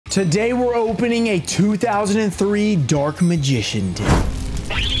Today we're opening a 2003 Dark Magician tin.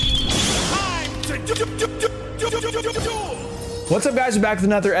 What's up, guys? We're back with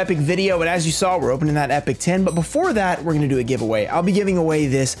another epic video, and as you saw, we're opening that epic 10. But before that, we're gonna do a giveaway. I'll be giving away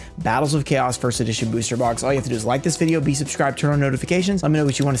this Battles of Chaos first edition booster box. All you have to do is like this video, be subscribed, turn on notifications. Let me know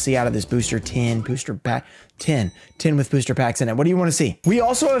what you want to see out of this booster pack 10 with booster packs in it. What do you want to see? We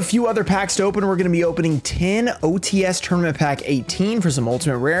also have a few other packs to open. We're going to be opening 10 OTS Tournament Pack 18 for some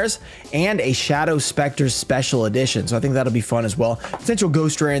Ultimate Rares and a Shadow Specters Special Edition. So I think that'll be fun as well. Potential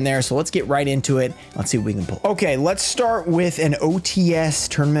Ghost Rare in there. So let's get right into it. Let's see what we can pull. Okay, let's start with an OTS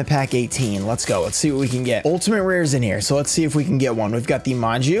Tournament Pack 18. Let's go. Let's see what we can get. Ultimate Rares in here. So let's see if we can get one. We've got the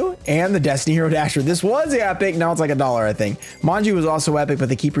Manju and the Destiny Hero Dasher. This was epic. Now it's like $1, I think. Manju was also epic, but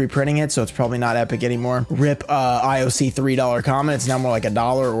they keep reprinting it, so it's probably not epic anymore. RIP IOC $3 common. It's now more like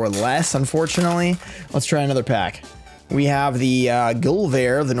 $1 or less, unfortunately. Let's try another pack. We have the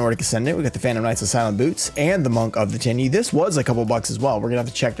Gulliver of the Nordic Ascendant. We got the Phantom Knights of Silent Boots and the Monk of the Tinny. This was a couple bucks as well. We're gonna have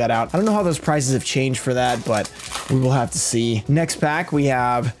to check that out. I don't know how those prices have changed for that, but we will have to see. Next pack, we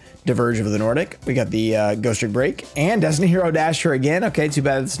have Diverge of the Nordic. We got the Ghost Trick Break and Destiny Hero Dasher again. Okay, too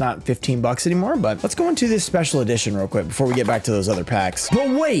bad it's not 15 bucks anymore, but let's go into this special edition real quick before we get back to those other packs. But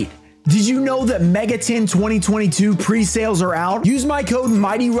wait! Did you know that Mega Tin 2022 pre-sales are out? Use my code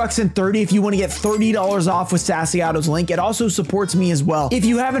MightyRuxin30 if you want to get $30 off with Sassy Otto's link. It also supports me as well. If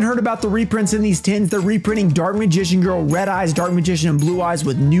you haven't heard about the reprints in these tins, they're reprinting Dark Magician Girl, Red Eyes, Dark Magician, and Blue Eyes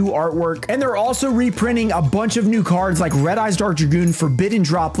with new artwork. And they're also reprinting a bunch of new cards like Red Eyes Dark Dragoon, Forbidden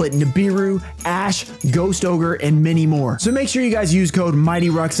Droplet, Nibiru, Ash, Ghost Ogre, and many more. So make sure you guys use code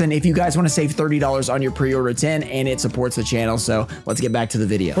MightyRuxin if you guys want to save $30 on your pre-order tin, and it supports the channel. So let's get back to the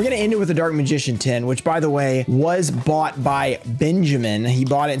video. We're going to end it with a Dark Magician tin, which by the way was bought by Benjamin. He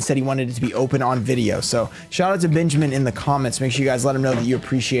bought it and said he wanted it to be open on video. So shout out to Benjamin in the comments. Make sure you guys let him know that you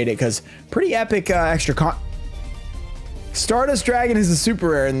appreciate it, because pretty epic extra Stardust Dragon is a super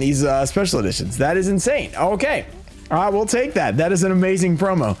rare in these special editions. That is insane. Okay. All right, we'll take that. That is an amazing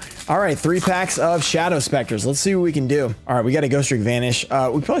promo. All right, 3 packs of Shadow Specters. Let's see what we can do. All right, we got a Ghost Trick Vanish.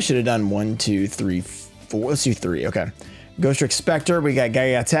 We probably should have done 1, 2, 3, 4. Let's do 3. Okay. Ghost Trick Spectre, we got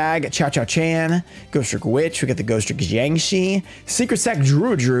Gaia Tag, Chow Chow Chan, Ghost Trick Witch, we got the Ghost Trick Jiangshi, Secret Sec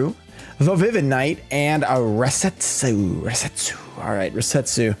Druidru, the Vivid Knight, and a Resetsu. All right,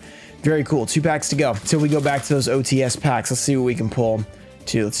 Resetsu. Very cool. 2 packs to go. Until we go back to those OTS packs, let's see what we can pull.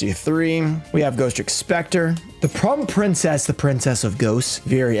 2, let's do 3. We have Ghost Trick Spectre, the Prom Princess, the Princess of Ghosts.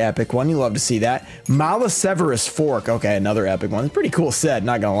 Very epic one. You love to see that. Malaseverus Fork. Okay, another epic one. It's a pretty cool set,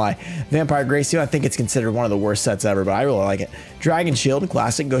 not gonna lie. Vampire Gracio, I think it's considered one of the worst sets ever, but I really like it. Dragon Shield,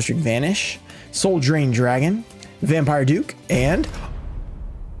 classic. Ghost Trick Vanish, Soul Drain Dragon, Vampire Duke, and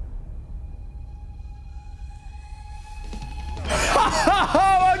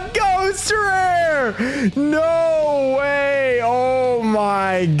Ghost Rare! No way! Oh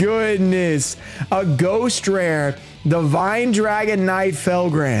my goodness! A Ghost Rare, Divine Dragon Knight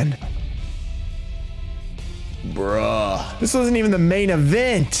Felgrand. Bruh. This wasn't even the main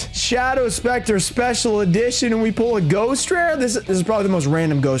event. Shadow Spectre Special Edition, and we pull a Ghost Rare? This is probably the most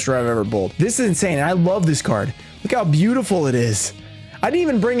random Ghost Rare I've ever pulled. This is insane, and I love this card. Look how beautiful it is. I didn't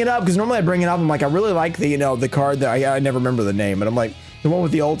even bring it up, because normally I bring it up. I'm like, I really like the, the card that I never remember the name, but I'm like, the one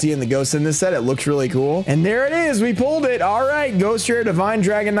with the ulti and the ghost in this set, it looks really cool. And there it is, we pulled it. All right, Ghost Rare, Divine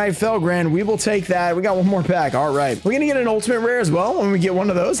Dragon Knight Felgrand. We will take that. We got one more pack. All right, we're gonna get an Ultimate Rare as well when we get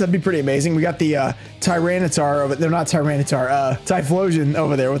one of those. That'd be pretty amazing. We got the Tyranitar over, they're not Tyranitar, Typhlosion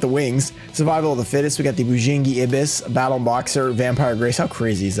over there with the wings. Survival of the Fittest. We got the Bujingi Ibis, Battle Boxer, Vampire Grace. How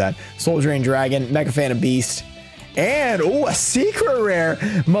crazy is that? Soul Drain Dragon, Mega Phantom Beast. And, oh, a secret rare,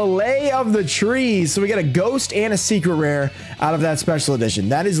 Malay of the Trees. So we got a ghost and a secret rare out of that special edition.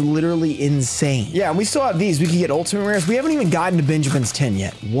 That is literally insane. Yeah, and we still have these. We can get ultimate rares. We haven't even gotten to Benjamin's 10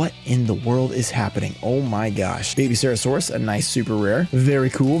 yet. What in the world is happening? Oh my gosh. Baby Ceresaurus, a nice super rare. Very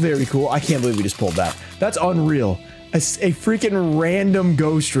cool, very cool. I can't believe we just pulled that. That's unreal. A freaking random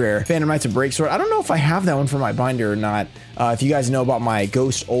ghost rare. Phantom Knights of Breaksword. I don't know if I have that one for my binder or not. If you guys know about my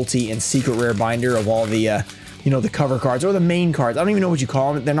ghost ulti and secret rare binder of all the the cover cards or the main cards. I don't even know what you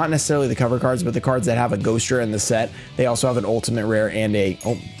call them. They're not necessarily the cover cards, but the cards that have a ghost rare in the set. They also have an ultimate rare and a,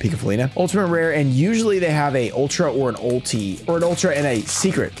 Pika ultimate rare, and usually they have a ultra or an ulti, or an ultra and a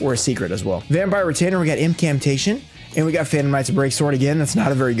secret, or a secret as well. Vampire Retainer, we got Incantation, and we got Phantom Knights of Breaksword again. That's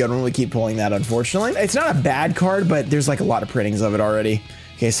not a very good one. We keep pulling that, unfortunately. It's not a bad card, but there's like a lot of printings of it already.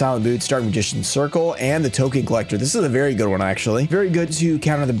 Okay, Silent Boots, Dark Magician Circle, and the Token Collector. This is a very good one, actually. Very good to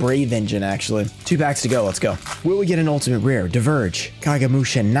counter the Brave Engine, actually. 2 packs to go. Let's go. Will we get an ultimate rare? Diverge.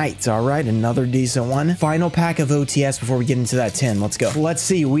 Kagamusha Knights. All right, another decent one. Final pack of OTS before we get into that 10. Let's go. Let's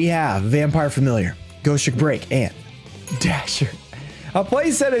see. We have Vampire Familiar, Ghost Trick Break, and Dasher. A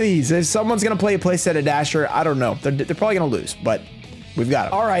playset of these. If someone's going to play a playset of Dasher, I don't know. They're probably going to lose, but we've got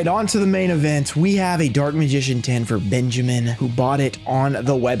it. All right, on to the main event. We have a Dark Magician 10 for Benjamin, who bought it on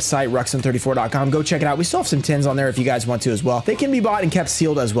the website, ruxin34.com. Go check it out. We still have some 10s on there if you guys want to as well. They can be bought and kept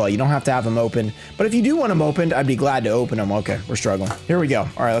sealed as well. You don't have to have them opened. But if you do want them opened, I'd be glad to open them. Okay, we're struggling. Here we go.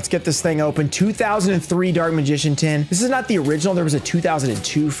 All right, let's get this thing open. 2003 Dark Magician 10. This is not the original. There was a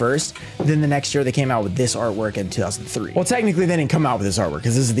 2002 first. Then the next year, they came out with this artwork in 2003. Well, technically, they didn't come out with this artwork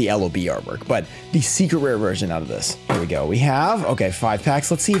because this is the LOB artwork, but the secret rare version out of this. Here we go. We have, okay, 5 packs.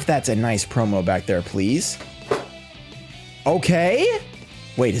 Let's see if that's a nice promo back there, please. Okay.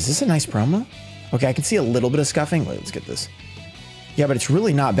 Wait, is this a nice promo? Okay, I can see a little bit of scuffing. Wait, let's get this. Yeah, but it's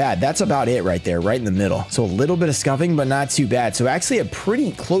really not bad. That's about it right there, right in the middle. So a little bit of scuffing, but not too bad. So actually a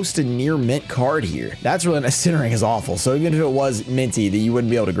pretty close to near mint card here. That's really nice. Centering is awful. So even if it was minty, that you wouldn't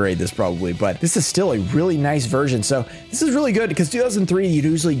be able to grade this probably, but this is still a really nice version. So this is really good because 2003, you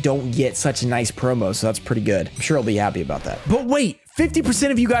usually don't get such a nice promo. So that's pretty good. I'm sure I'll be happy about that. But wait,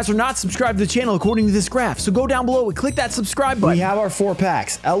 50% of you guys are not subscribed to the channel according to this graph. So go down below and click that subscribe button. We have our 4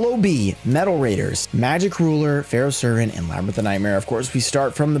 packs: LOB, Metal Raiders, Magic Ruler, Pharaoh's Servant, and Labyrinth of Nightmare. Of course, we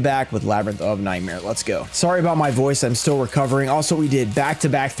start from the back with Labyrinth of Nightmare. Let's go. Sorry about my voice. I'm still recovering. Also, we did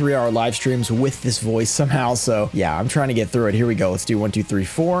back-to-back 3-hour live streams with this voice somehow. So yeah, I'm trying to get through it. Here we go. Let's do 1, 2, 3,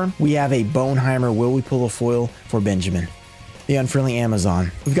 4. We have a Boneheimer. Will we pull a foil for Benjamin? The Unfriendly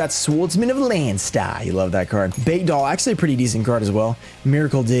Amazon. We've got Swordsman of Landstar. You love that card. Bait Doll, actually a pretty decent card as well.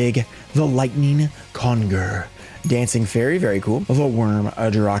 Miracle Dig, the Lightning Conger. Dancing Fairy, very cool. The Worm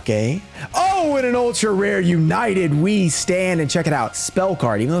Adrake. Oh, and an ultra rare United We Stand. And check it out, spell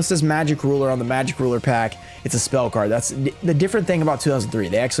card. Even though it says Magic Ruler on the Magic Ruler pack, it's a spell card. That's the different thing about 2003.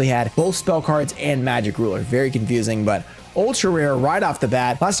 They actually had both spell cards and Magic Ruler. Very confusing, but ultra rare right off the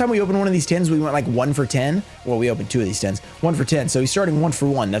bat. Last time we opened one of these 10s, we went like 1 for 10. Well, we opened 2 of these 10s, 1 for 10. So he's starting 1 for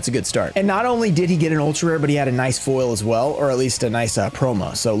 1. That's a good start. And not only did he get an ultra rare, but he had a nice foil as well, or at least a nice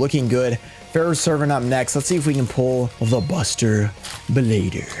promo. So looking good. Pharaoh's Servant up next. Let's see if we can pull the Buster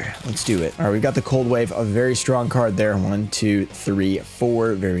Blader. Let's do it. All right, we've got the Cold Wave, a very strong card there. 1, 2, 3,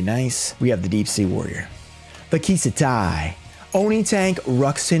 4. Very nice. We have the Deep Sea Warrior, the Kisatai, Oni Tank,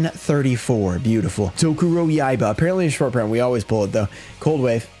 Ruxin 34. Beautiful. Tokuro Yaiba. Apparently a short print. We always pull it though. Cold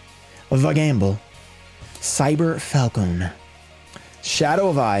Wave. The Gamble. Cyber Falcon. Shadow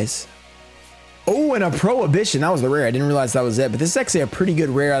of Eyes. Oh, and a Prohibition. That was the rare. I didn't realize that was it. But this is actually a pretty good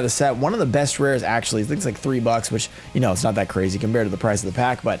rare out of the set. One of the best rares, actually. I think it's like $3, which, you know, it's not that crazy compared to the price of the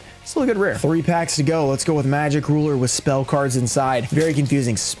pack, but still a good rare. 3 packs to go. Let's go with Magic Ruler with spell cards inside. Very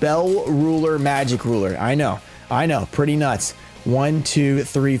confusing. Spell Ruler, Magic Ruler. I know. Pretty nuts. 1, 2,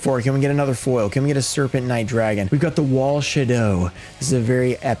 3, 4. Can we get another foil? Can we get a Serpent Knight Dragon? We've got the Wall Shadow. This is a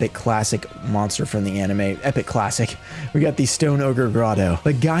very epic classic monster from the anime. Epic classic. We got the Stone Ogre Grotto.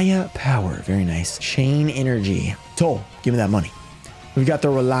 The Gaia Power. Very nice. Chain Energy. Toll, give me that money. We've got the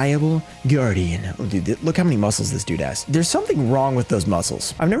Reliable Guardian. Oh, dude, look how many muscles this dude has. There's something wrong with those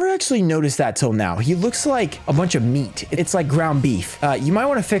muscles. I've never actually noticed that till now. He looks like a bunch of meat. It's like ground beef. You might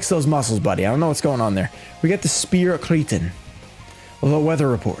want to fix those muscles, buddy. I don't know what's going on there. We got the Spear Cretan, the Weather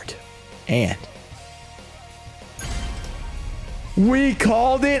Report, and we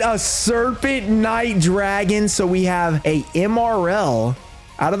called it a Serpent Knight Dragon. So we have a MRL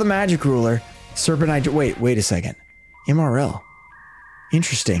out of the Magic Ruler. Serpent Knight. Wait a second. MRL.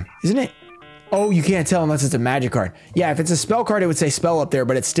 Interesting, isn't it? Oh, you can't tell unless it's a magic card. Yeah, if it's a spell card, it would say spell up there,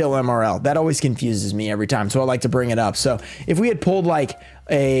 but it's still MRL. That always confuses me every time, so I like to bring it up. So if we had pulled like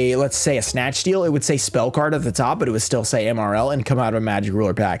a, let's say a Snatch Steal, it would say spell card at the top, but it would still say MRL and come out of a Magic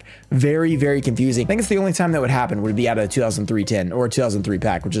Ruler pack. Very, very confusing. I think it's the only time that would happen would be out of a 2003 10 or a 2003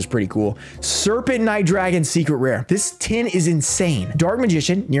 pack, which is pretty cool. Serpent Knight Dragon Secret Rare. This tin is insane. Dark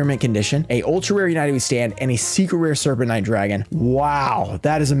Magician, near mint condition, a ultra rare United We Stand, and a secret rare Serpent Knight Dragon. Wow,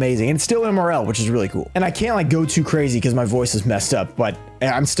 that is amazing. And it's still MRL, which is really cool. And I can't like go too crazy because my voice is messed up, but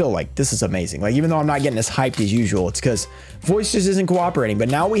I'm still like, this is amazing. Like, even though I'm not getting as hyped as usual, it's because voice just isn't cooperating. But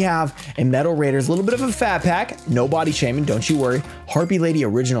now we have a Metal Raiders, a little bit of a fat pack, no body shaming, don't you worry. Harpy Lady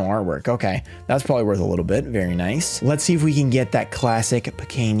original artwork. Okay, that's probably worth a little bit. Very nice. Let's see if we can get that classic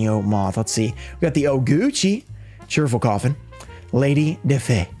Pequeño Moth. Let's see. We got the Oguchi, Cheerful Coffin, Lady de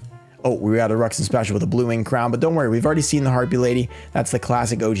Fay. Oh, we got a Ruxin special with a blue wing crown, but don't worry, we've already seen the Harpy Lady. That's the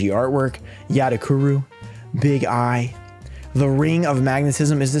classic OG artwork. Yadakuru, Big Eye, The Ring of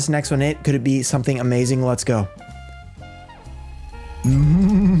Magnetism. Is this next one it? Could it be something amazing? Let's go. I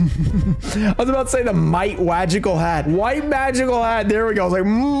was about to say the White Magical Hat. White Magical Hat. There we go. I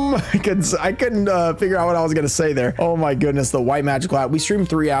was like, I couldn't figure out what I was going to say there. Oh my goodness. The White Magical Hat. We streamed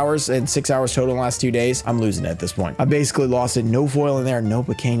 3 hours and 6 hours total in the last 2 days. I'm losing it at this point. I basically lost it. No foil in there. No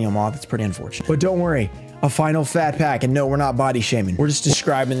Pecanio Moth. It's pretty unfortunate. But don't worry. A final fat pack. And no, we're not body shaming. We're just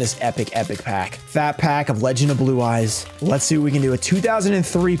describing this epic pack. Fat pack of Legend of Blue Eyes. Let's see what we can do. A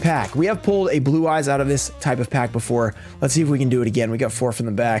 2003 pack. We have pulled a Blue Eyes out of this type of pack before. Let's see if we can do it again. We got 4 from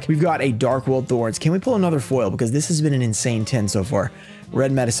the back. We've got a Dark World Thorns. Can we pull another foil? Because this has been an insane 10 so far.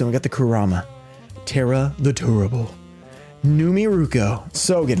 Red Medicine. We got the Kurama. Terra the Durable. Numiruko.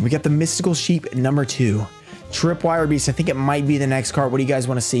 So good. We got the Mystical Sheep number 2. Tripwire Beast. I think it might be the next card. What do you guys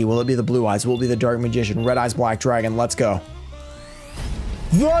want to see? Will it be the Blue Eyes? Will it be the Dark Magician? Red Eyes Black Dragon. Let's go.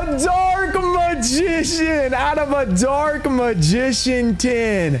 The Dark Magician out of a Dark Magician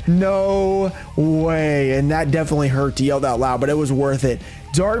tin. No way. And that definitely hurt to yell out loud, but it was worth it.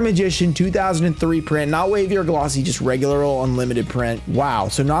 Dark Magician 2003 print, not wavy or glossy, just regular old unlimited print. Wow.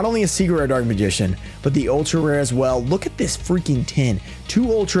 So not only a secret rare Dark Magician, but the ultra rare as well. Look at this freaking tin.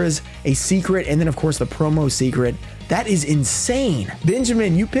 2 ultras, a secret, and then of course the promo secret. That is insane.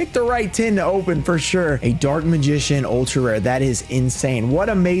 Benjamin, you picked the right tin to open for sure. A Dark Magician ultra rare. That is insane. What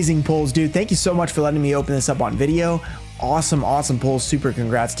amazing pulls, dude. Thank you so much for letting me open this up on video. Awesome pulls. Super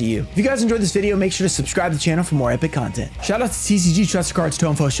congrats to you. If you guys enjoyed this video, make sure to subscribe to the channel for more epic content. Shout out to TCG Trusted Cards,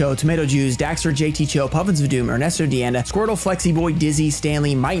 Tomfo Show, Tomato Juice, Daxter, JT Cho, Puffins of Doom, Ernesto Deanda, Squirtle, Flexi Boy, Dizzy,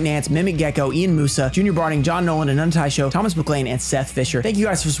 Stanley, Mike Nance, Mimic Gecko, Ian Musa, Junior Barning, John Nolan, and Untie Show, Thomas McLean, and Seth Fisher. Thank you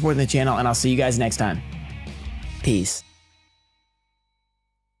guys for supporting the channel, and I'll see you guys next time. Peace.